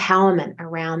some empowerment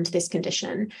around this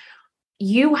condition.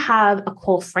 You have a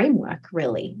core framework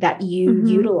really that you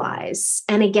utilize.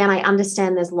 And again, I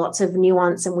understand there's lots of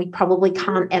nuance and we probably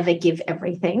can't ever give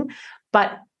everything,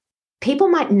 but people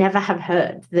might never have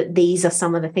heard that these are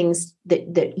some of the things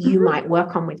that you might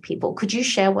work on with people. Could you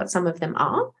share what some of them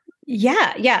are?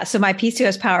 Yeah. So my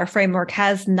PCOS Power Framework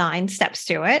has 9 steps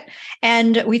to it.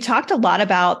 And we talked a lot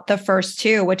about the first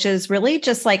 2, which is really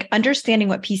just like understanding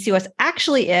what PCOS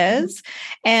actually is,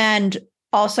 and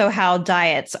also how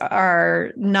diets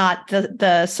are not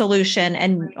the solution,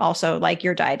 and also like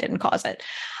your diet didn't cause it.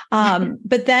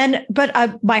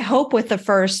 But my hope with the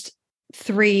first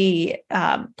 3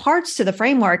 parts to the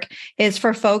framework is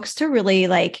for folks to really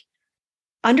like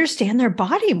understand their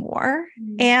body more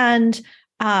and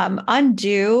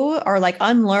undo or like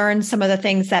unlearn some of the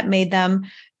things that made them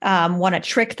want to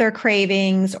trick their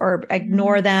cravings or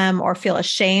ignore them or feel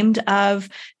ashamed of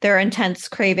their intense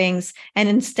cravings. And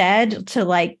instead to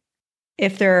like,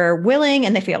 if they're willing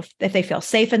and if they feel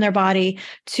safe in their body,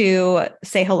 to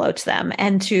say hello to them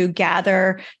and to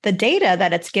gather the data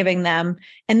that it's giving them.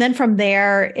 And then from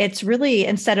there, it's really,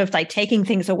 instead of like taking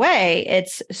things away,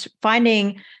 it's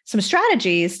finding some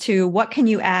strategies to what can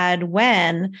you add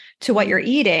when to what you're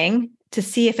eating to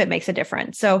see if it makes a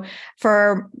difference. So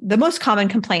for the most common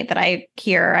complaint that I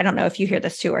hear, I don't know if you hear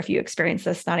this too, or if you experience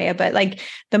this, Nadia, but like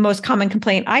the most common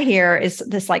complaint I hear is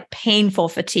this like painful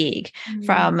fatigue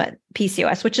from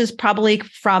PCOS, which is probably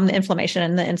from the inflammation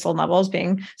and the insulin levels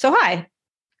being so high.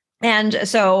 And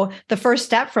so the first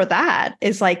step for that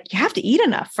is like, you have to eat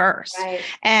enough first. Right.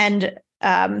 And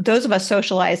those of us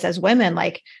socialized as women,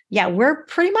 like, we're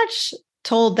pretty much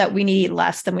told that we need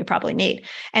less than we probably need.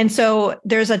 And so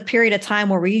there's a period of time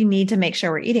where we need to make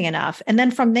sure we're eating enough. And then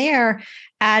from there,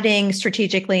 adding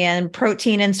strategically in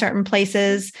protein in certain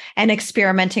places and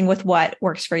experimenting with what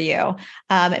works for you.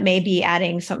 It may be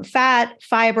adding some fat,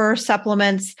 fiber,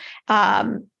 supplements,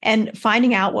 and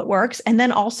finding out what works. And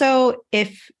then also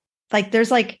if like,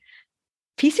 there's like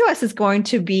PCOS is going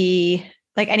to be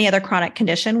like any other chronic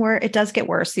condition where it does get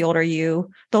worse the longer you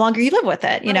live with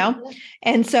it, you know?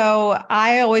 And so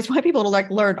I always want people to like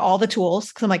learn all the tools,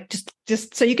 because I'm like,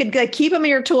 just so you can like, keep them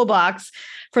in your toolbox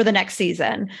for the next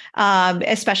season,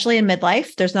 especially in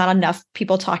midlife. There's not enough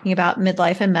people talking about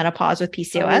midlife and menopause with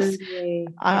PCOS.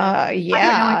 I don't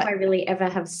know if I really ever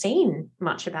have seen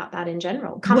much about that in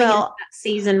general. Coming into that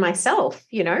season myself,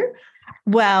 you know?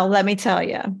 Well, let me tell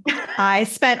you, I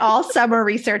spent all summer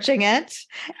researching it,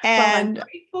 and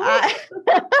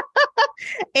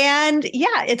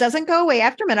it doesn't go away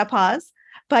after menopause,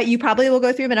 but you probably will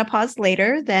go through menopause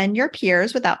later than your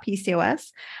peers without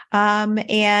PCOS.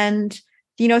 And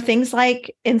you know, things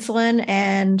like insulin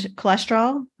and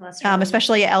cholesterol.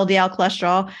 Especially LDL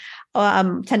cholesterol,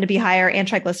 tend to be higher, and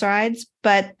triglycerides.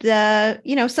 But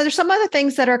so there's some other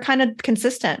things that are kind of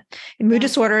consistent. Mood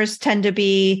disorders tend to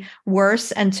be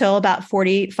worse until about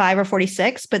 45 or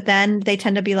 46, but then they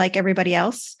tend to be like everybody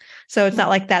else. So it's not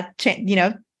like that,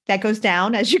 that goes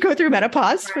down as you go through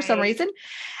menopause for some reason.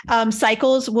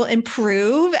 Cycles will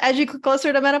improve as you get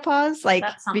closer to menopause, like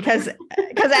because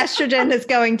estrogen is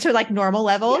going to like normal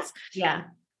levels. Yeah.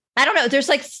 I don't know. There's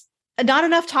like not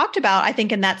enough talked about, I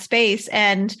think, in that space.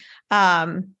 And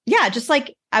just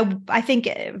like I think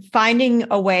finding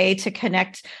a way to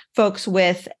connect folks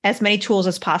with as many tools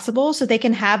as possible so they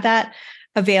can have that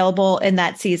available in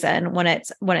that season when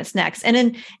it's next. And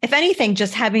then if anything,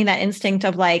 just having that instinct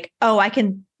of like, oh, I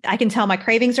can tell my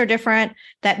cravings are different.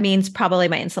 That means probably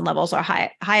my insulin levels are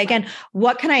high again.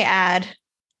 What can I add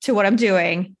to what I'm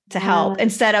doing to help,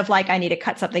 instead of like, I need to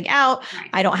cut something out. Right.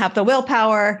 I don't have the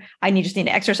willpower. I just need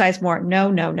to exercise more.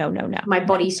 No. My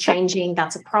body's changing.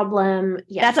 That's a problem.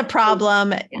 Yeah. That's a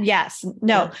problem. Yeah. Yes.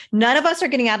 No, none of us are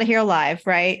getting out of here alive.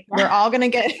 Right. Yeah. We're all going to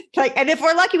get like, and if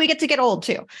we're lucky, we get to get old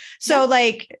too. So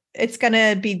like, it's going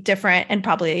to be different and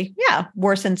probably,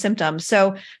 worsen symptoms.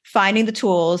 So finding the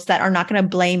tools that are not going to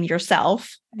blame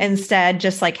yourself, instead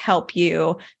just like help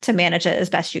you to manage it as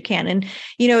best you can. And,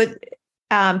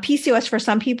 PCOS for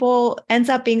some people ends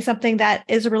up being something that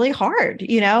is really hard,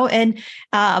 and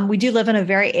we do live in a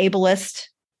very ableist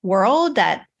world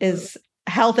that is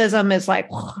healthism is like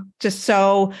just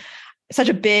such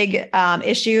a big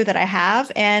issue that I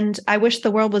have. And I wish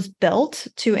the world was built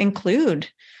to include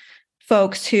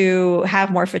folks who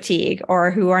have more fatigue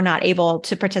or who are not able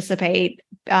to participate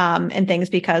in things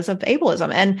because of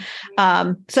ableism. And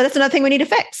so that's another thing we need to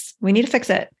fix. We need to fix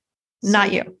it,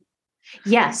 not you.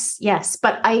 Yes.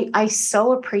 But I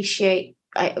so appreciate,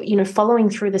 following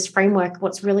through this framework,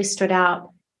 what's really stood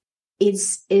out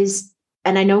is,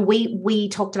 and I know we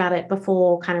talked about it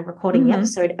before kind of recording the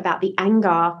episode about the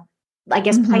anger, I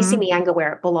guess, placing the anger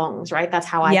where it belongs, right? That's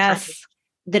how I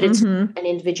that it's an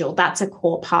individual. That's a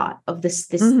core part of this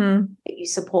that you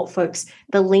support folks,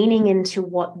 the leaning into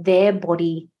what their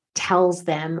body tells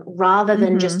them rather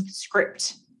than just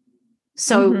script.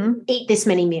 So eat this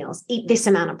many meals, eat this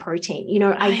amount of protein.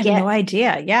 I have no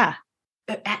idea. Yeah.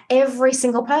 Every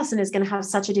single person is going to have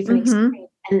such a different experience.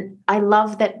 And I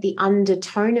love that the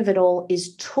undertone of it all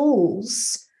is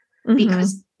tools,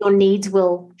 because your needs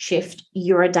will shift.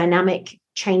 You're a dynamic,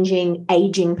 changing,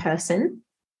 aging person.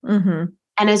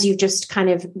 And as you've just kind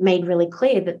of made really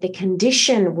clear, that the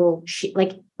condition will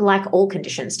like all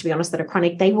conditions, to be honest, that are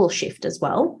chronic, they will shift as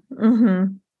well.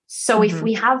 So if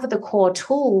we have the core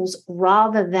tools,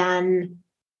 rather than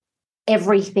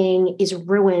everything is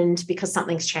ruined because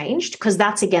something's changed, because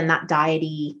that's, again, that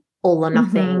diety all or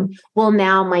nothing. Well,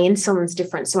 now my insulin's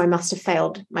different, so I must have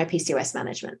failed my PCOS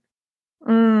management.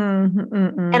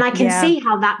 And I can see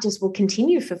how that just will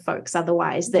continue for folks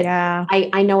otherwise. That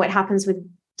I know it happens with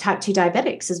type 2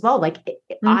 diabetics as well. Like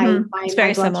my blood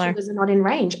sugars are not in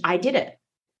range. I did it.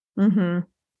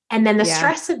 And then the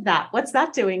stress of that, what's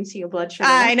that doing to your blood sugar?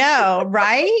 I know,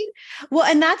 right? Well,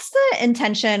 and that's the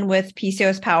intention with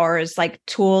PCOS Powers, like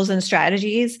tools and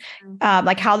strategies,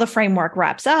 like how the framework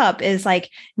wraps up is like,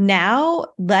 now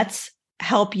let's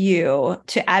help you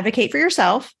to advocate for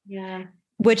yourself.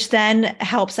 Which then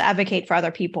helps advocate for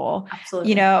other people.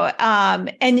 Absolutely.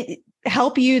 And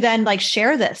help you then like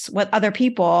share this with other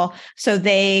people so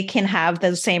they can have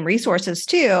those same resources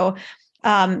too.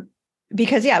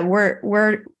 Because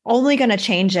we're only going to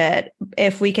change it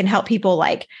if we can help people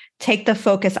like take the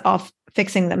focus off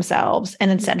fixing themselves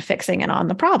and instead fixing it on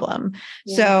the problem.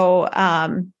 So,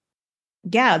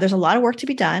 there's a lot of work to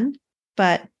be done,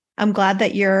 but I'm glad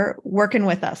that you're working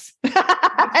with us.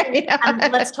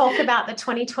 And let's talk about the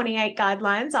 2028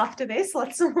 guidelines after this. We'll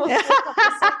back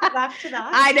to that.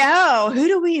 I know. Who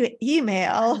do we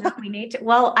email? We need to.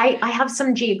 Well, I have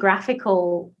some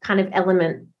geographical kind of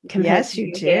element compared yes, to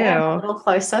you do. A little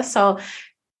closer. So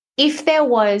if there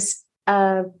was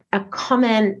a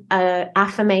comment,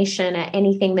 affirmation, or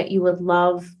anything that you would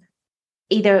love,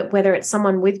 either whether it's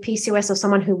someone with PCOS or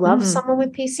someone who loves someone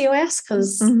with PCOS,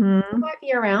 because they might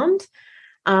be around,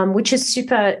 which is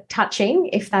super touching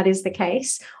if that is the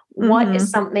case. What is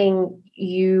something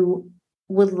you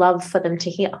would love for them to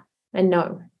hear and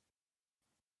know?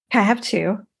 I have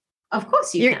two. Of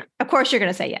course you can. Of course you're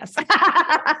going to say yes.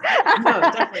 No,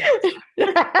 definitely.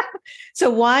 So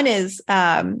one is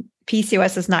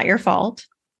PCOS is not your fault.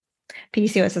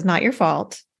 PCOS is not your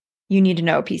fault. You need to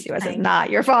know PCOS is not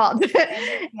your fault.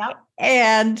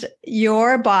 And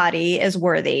your body is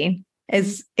worthy,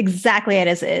 is exactly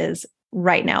as it is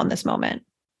right now in this moment.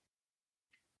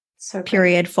 So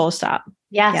period, full stop.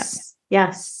 Yes.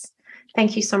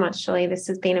 Thank you so much, Julie. This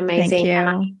has been amazing. Thank you.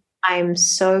 And I'm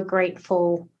so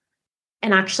grateful,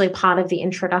 and actually part of the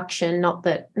introduction, not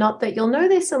that you'll know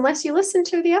this unless you listen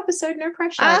to the episode, no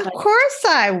pressure. Of course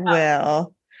I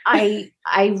will.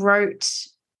 I wrote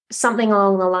something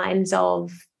along the lines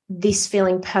of this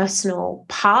feeling personal,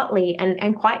 partly,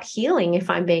 and quite healing, if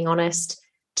I'm being honest,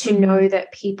 to know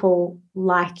that people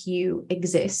like you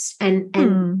exist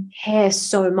and care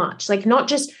so much. Like, not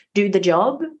just do the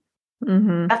job.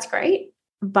 That's great.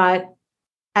 But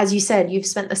as you said, you've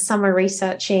spent the summer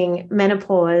researching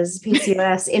menopause,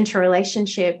 PCOS,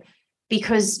 interrelationship,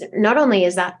 because not only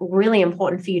is that really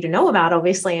important for you to know about,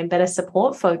 obviously, and better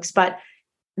support folks, but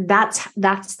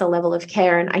that's the level of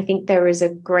care. And I think there is a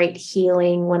great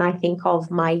healing when I think of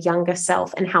my younger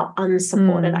self and how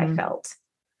unsupported I felt.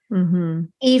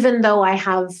 Even though I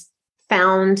have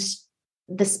found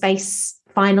the space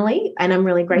finally, and I'm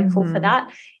really grateful for that,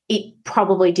 it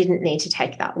probably didn't need to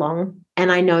take that long.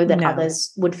 And I know that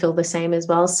others would feel the same as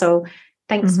well. So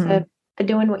thanks for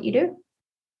doing what you do.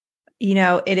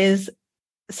 It is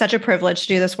such a privilege to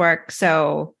do this work.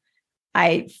 So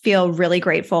I feel really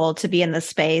grateful to be in this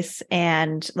space.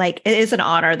 And like, it is an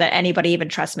honor that anybody even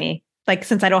trusts me like,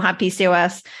 since I don't have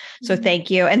PCOS. So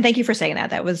thank you. And thank you for saying that.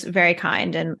 That was very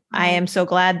kind. And I am so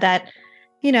glad that,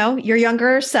 your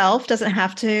younger self doesn't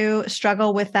have to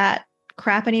struggle with that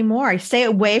crap anymore. Stay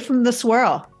away from the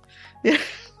swirl.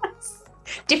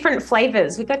 Different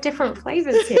flavors. We've got different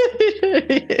flavors here.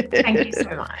 Thank you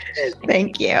so much.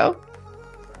 Thank you.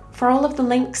 For all of the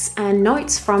links and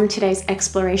notes from today's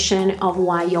exploration of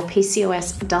why your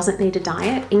PCOS doesn't need a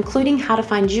diet, including how to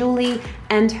find Julie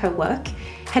and her work,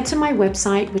 head to my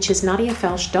website, which is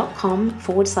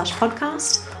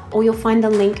nadiafelsch.com/podcast, or you'll find the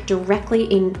link directly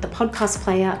in the podcast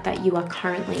player that you are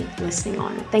currently listening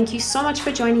on. Thank you so much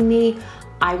for joining me.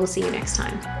 I will see you next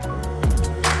time.